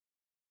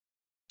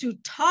to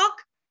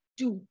talk,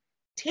 to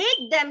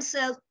take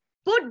themselves,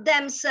 put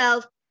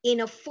themselves in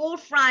a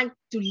forefront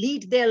to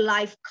lead their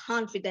life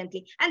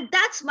confidently. And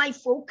that's my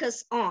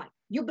focus on.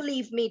 You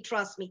believe me,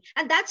 trust me.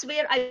 And that's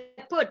where I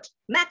put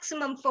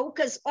maximum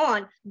focus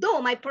on, though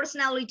my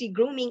personality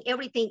grooming,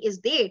 everything is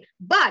there,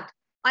 but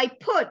I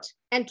put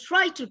and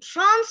try to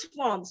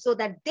transform so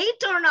that they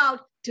turn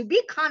out to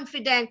be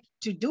confident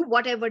to do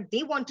whatever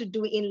they want to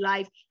do in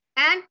life.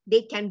 And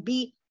they can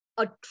be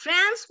a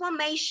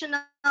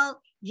transformational,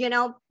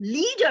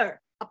 leader,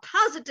 a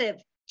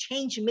positive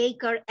change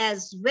maker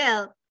as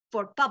well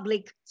for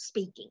public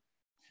speaking.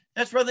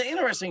 That's really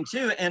interesting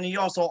too. And you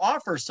also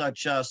offer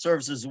such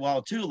services as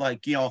well too,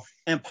 like,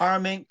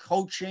 empowerment,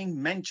 coaching,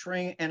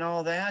 mentoring, and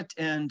all that.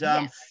 And,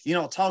 Yes.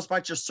 Tell us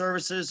about your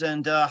services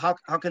and how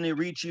can they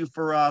reach you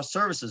for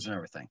services and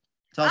everything?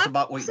 Tell us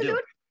about what you do.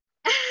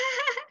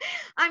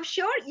 I'm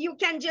sure you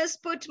can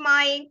just put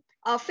my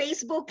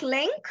Facebook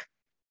link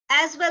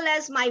as well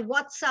as my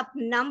WhatsApp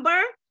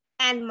number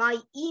and my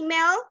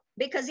email,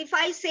 because if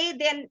I say,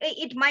 then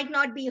it might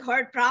not be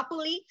heard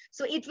properly.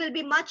 So it will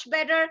be much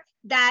better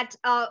that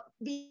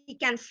we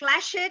can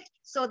flash it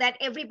so that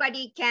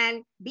everybody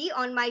can be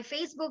on my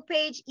Facebook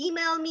page,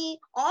 email me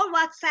or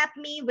WhatsApp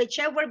me,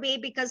 whichever way,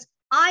 because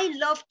I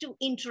love to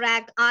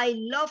interact. I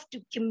love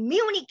to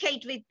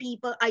communicate with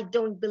people. I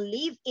don't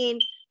believe in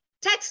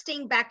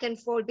texting back and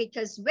forth,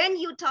 because when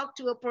you talk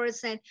to a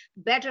person,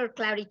 better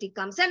clarity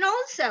comes. And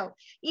also,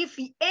 if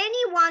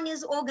anyone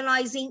is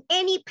organizing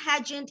any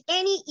pageant,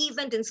 any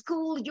event in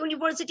school,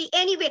 university,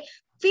 anywhere,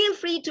 feel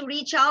free to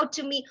reach out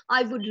to me.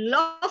 I would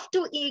love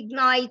to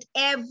ignite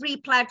every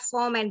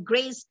platform and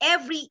grace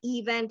every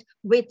event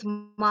with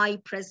my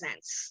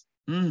presence.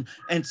 And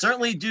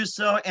certainly do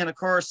so. And of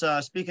course,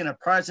 speaking of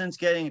presence,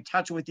 getting in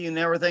touch with you and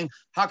everything,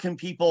 how can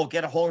people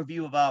get a hold of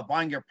you of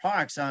buying your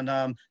products on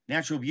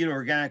natural beauty,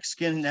 organic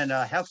skin, and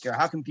healthcare?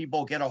 How can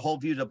people get a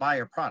hold of you to buy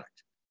your product?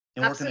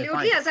 And where Absolutely. can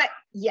they find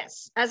you?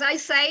 As I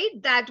say,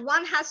 that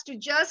one has to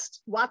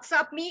just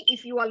WhatsApp me.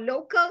 If you are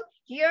local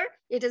here,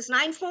 it is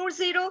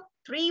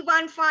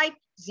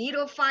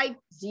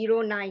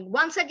 940-315-0509.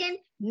 Once again,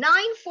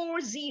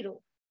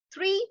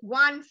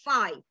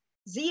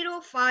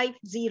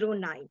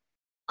 940-315-0509.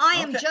 I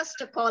am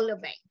just a call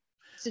away.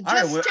 So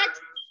just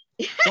text.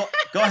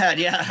 Go ahead.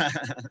 Yeah.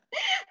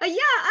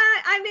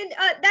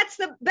 That's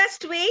the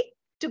best way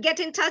to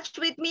get in touch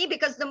with me,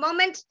 because the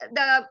moment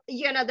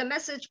the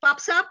message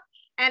pops up,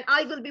 and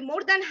I will be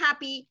more than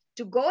happy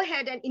to go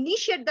ahead and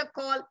initiate the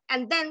call.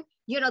 And then,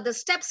 the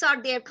steps are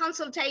there,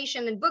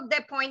 consultation and book the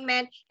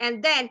appointment.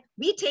 And then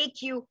we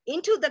take you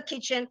into the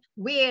kitchen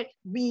where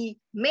we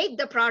make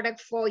the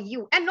product for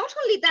you. And not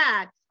only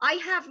that, I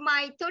have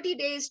my 30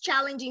 days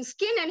challenging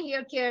skin and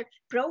hair care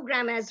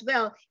program as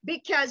well,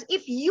 because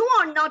if you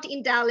are not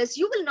in Dallas,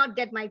 you will not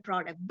get my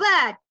product.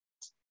 But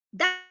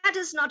that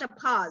is not a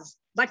pause.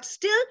 But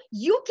still,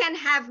 you can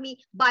have me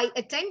by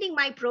attending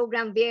my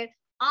program, where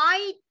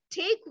I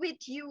take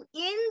with you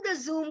in the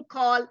Zoom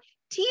call,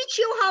 teach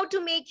you how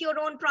to make your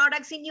own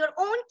products in your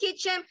own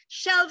kitchen,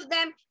 shelf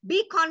them,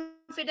 be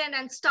confident,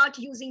 and start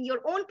using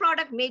your own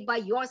product made by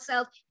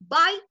yourself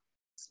by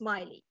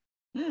Smiley.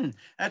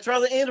 That's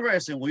rather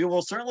interesting. We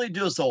will certainly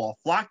do so. I'll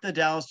flock to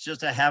Dallas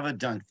just to have it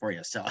done for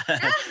you. So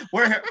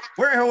we're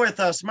here with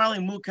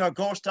Smilymutkah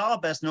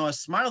Ghoshal, best known as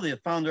Smiley, the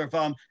founder of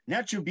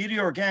Natural Beauty,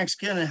 Organic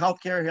Skin, and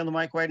Healthcare here on the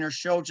Mike Wagner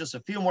Show. Just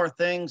a few more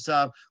things.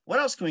 What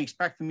else can we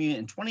expect from you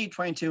in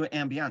 2022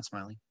 and beyond,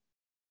 Smiley?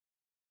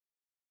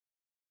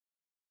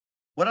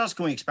 What else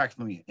can we expect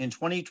from you in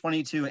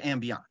 2022 and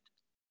beyond?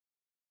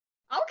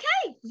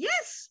 Okay,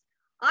 yes.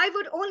 I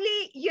would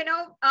only,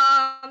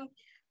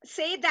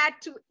 say that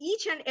to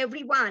each and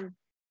every one,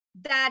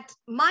 that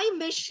my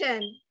mission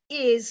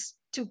is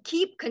to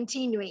keep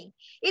continuing.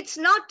 It's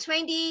not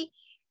 20,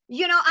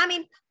 the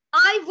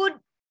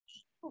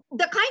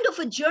kind of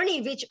a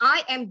journey which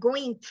I am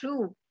going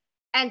through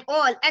and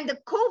all, and the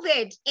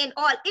COVID and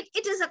all,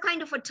 it is a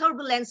kind of a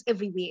turbulence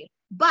everywhere.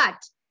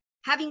 But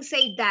having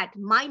said that,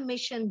 my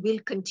mission will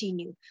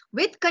continue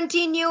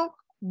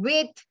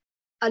with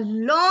a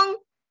long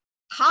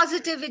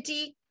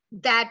positivity,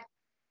 that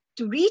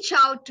to reach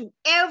out to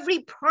every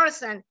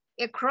person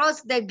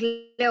across the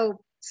globe,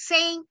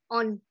 saying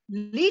on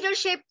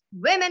leadership,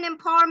 women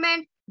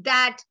empowerment,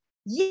 that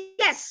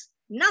yes,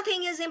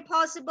 nothing is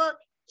impossible.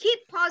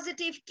 Keep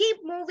positive,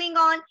 keep moving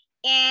on,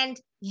 and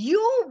you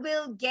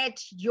will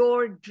get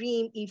your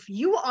dream if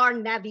you are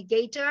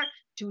navigator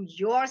to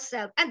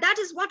yourself. And that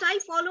is what I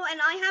follow,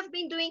 and I have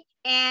been doing,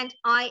 and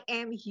I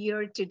am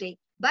here today.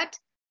 But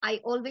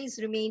I always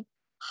remain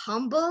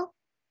humble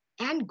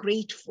and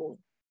grateful.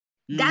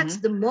 That's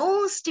the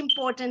most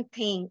important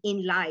thing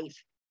in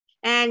life.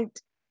 And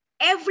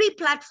every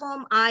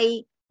platform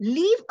I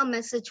leave a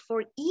message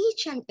for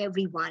each and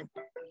every one.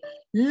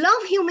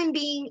 Love human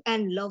being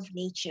and love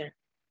nature.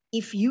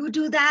 If you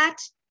do that,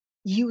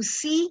 you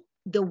see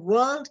the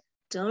world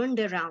turned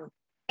around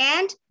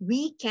and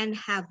we can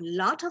have a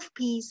lot of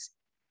peace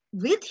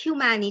with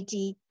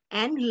humanity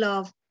and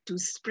love to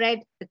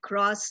spread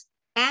across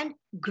and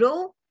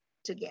grow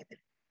together.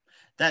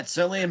 That's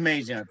certainly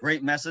amazing. A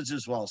great message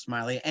as well,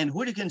 Smiley. And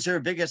who do you consider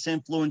biggest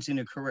influence in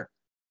your career?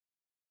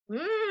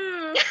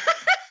 Well,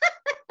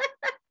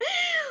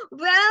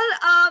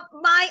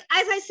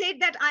 as I said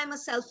that I'm a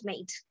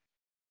self-made,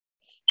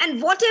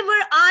 and whatever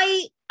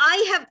I'm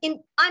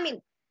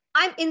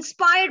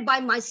inspired by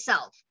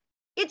myself.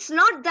 It's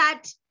not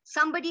that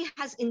somebody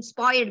has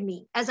inspired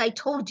me, as I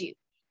told you,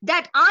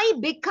 that I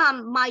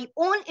become my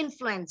own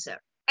influencer,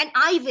 and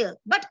I will.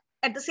 But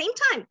at the same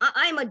time,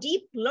 I'm a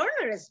deep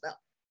learner as well.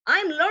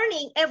 I'm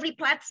learning every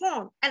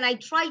platform, and I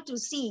try to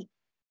see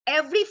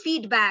every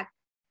feedback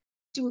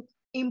to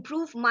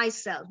improve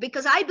myself,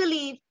 because I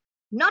believe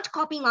not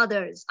copying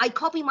others, I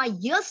copy my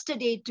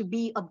yesterday to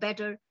be a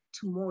better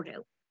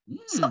tomorrow.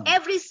 So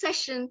every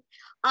session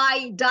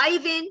I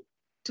dive in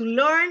to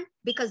learn,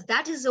 because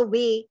that is a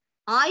way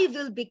I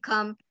will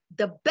become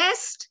the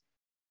best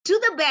to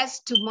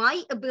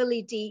my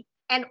ability.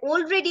 And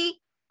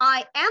already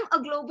I am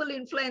a global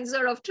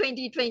influencer of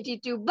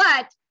 2022,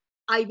 but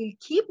I will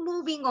keep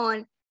moving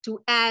on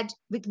to add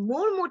with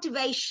more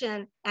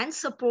motivation and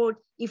support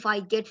if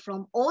I get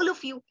from all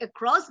of you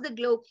across the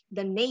globe,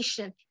 the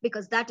nation,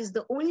 because that is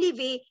the only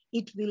way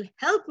it will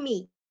help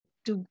me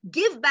to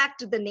give back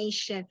to the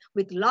nation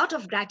with a lot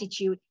of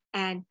gratitude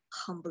and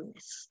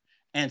humbleness.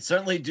 And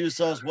certainly do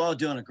so as well,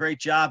 doing a great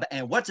job.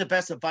 And what's the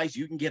best advice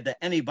you can give to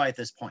anybody at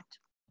this point?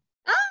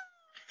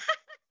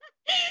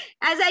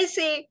 As I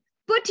say,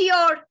 put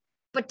your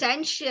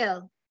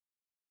potential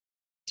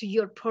to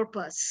your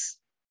purpose.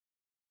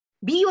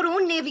 Be your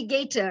own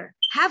navigator.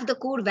 Have the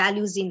core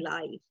values in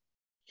life.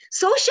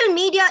 Social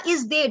media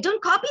is there.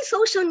 Don't copy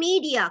social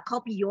media.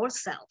 Copy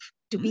yourself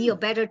to be a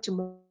better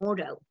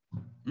tomorrow.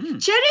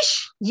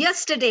 Cherish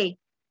yesterday.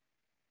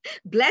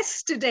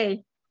 Bless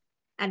today.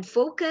 And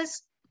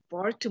focus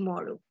for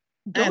tomorrow.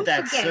 Don't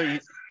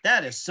forget.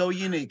 That is so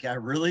unique. I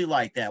really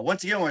like that.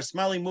 Once again, we're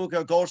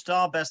Smilymutkah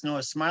Ghoshal, best known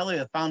as Smiley,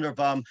 the founder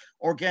of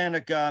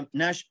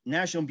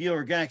National Beauty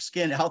Organic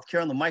Skin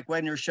Healthcare on the Mike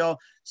Wagner Show.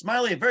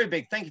 Smiley, a very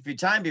big thank you for your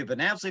time. You've been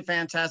absolutely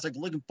fantastic.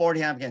 Looking forward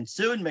to having you again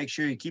soon. Make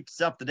sure you keep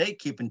us up to date,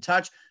 keep in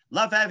touch.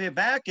 Love having you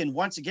back. And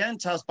once again,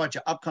 tell us about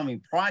your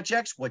upcoming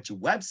projects, what's your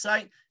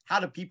website,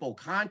 how do people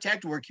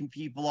contact, where can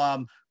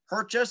people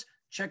purchase,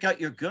 check out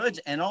your goods,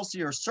 and also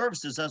your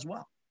services as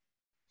well.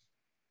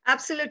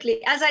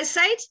 Absolutely. As I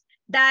said,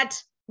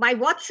 that my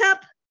WhatsApp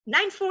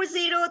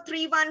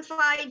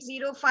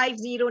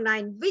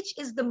 940-315-0509, which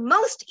is the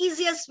most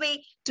easiest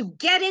way to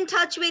get in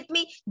touch with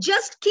me.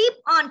 Just keep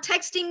on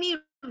texting me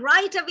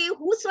right away,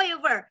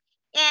 whosoever.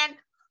 And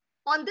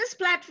on this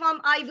platform,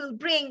 I will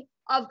bring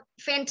a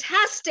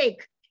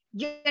fantastic,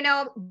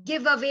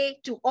 giveaway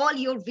to all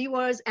your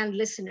viewers and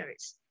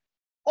listeners.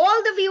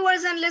 All the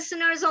viewers and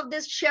listeners of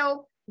this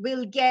show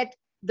will get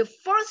the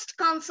first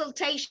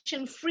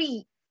consultation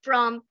free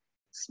from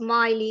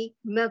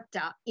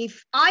Smilymutkah.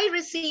 If I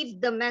receive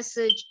the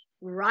message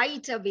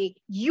right away,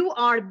 you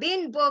are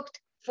being booked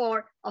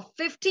for a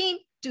 15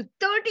 to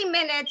 30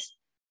 minutes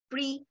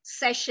free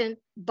session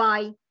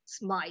by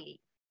Smiley.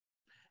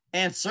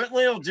 And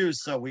certainly it'll do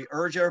so. We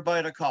urge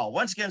everybody to call.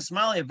 Once again,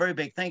 Smiley, a very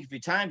big thank you for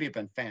your time. You've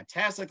been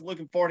fantastic.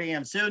 Looking forward to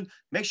you soon.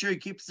 Make sure you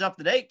keep us up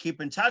to date.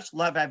 Keep in touch.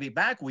 Love having you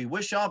back. We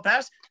wish you all the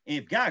best. And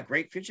you've got a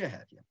great future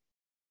ahead of you.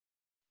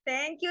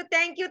 Thank you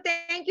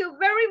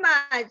very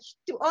much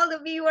to all the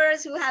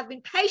viewers who have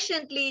been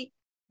patiently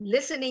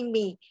listening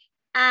me.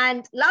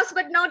 And last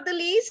but not the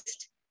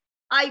least,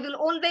 I will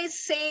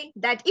always say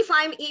that if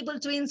I'm able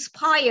to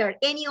inspire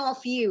any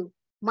of you,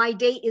 my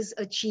day is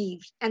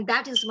achieved. And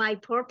that is my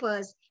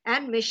purpose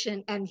and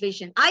mission and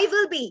vision. I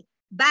will be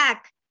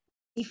back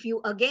if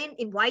you again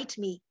invite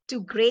me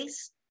to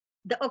grace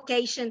the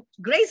occasion,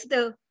 grace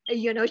the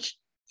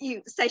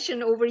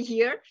session over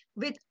here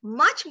with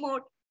much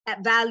more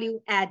value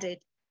added.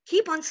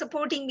 Keep on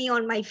supporting me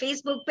on my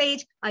Facebook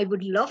page. I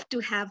would love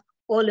to have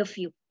all of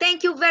you.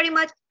 Thank you very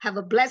much. Have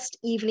a blessed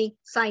evening.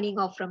 Signing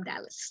off from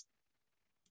Dallas.